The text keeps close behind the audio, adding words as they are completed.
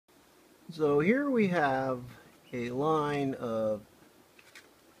So here we have a line of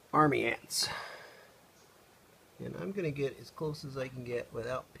army ants. And I'm going to get as close as I can get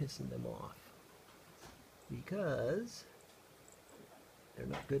without pissing them off. Because they're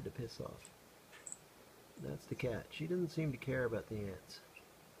not good to piss off. That's the cat. She doesn't seem to care about the ants.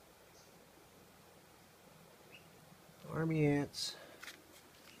 Army ants.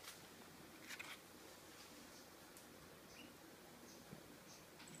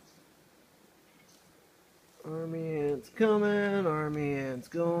 Army ants coming, army ants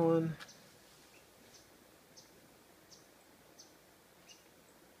going.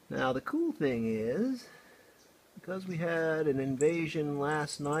 Now the cool thing is, because we had an invasion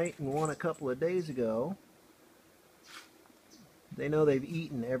last night and one a couple of days ago, they know they've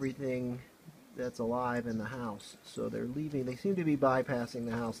eaten everything that's alive in the house. So they're leaving. They seem to be bypassing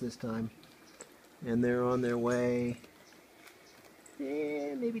the house this time. And they're on their way,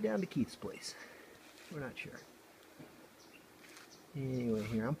 maybe down to Keith's place. We're not sure. Anyway,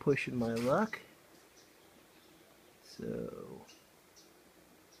 here, I'm pushing my luck. So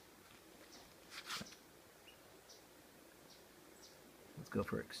let's go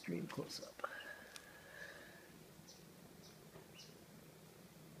for extreme close-up.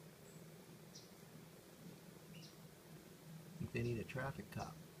 I think they need a traffic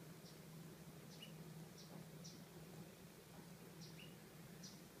cop.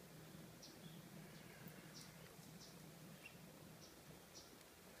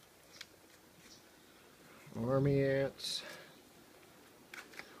 Army ants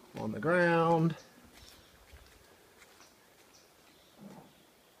on the ground.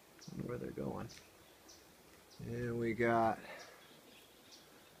 I wonder where they're going. And we got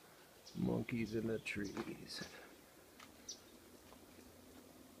monkeys in the trees.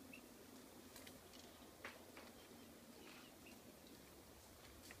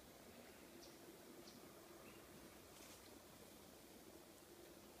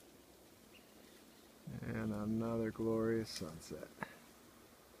 And another glorious sunset.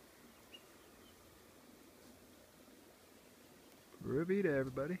 Pura vida,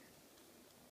 everybody.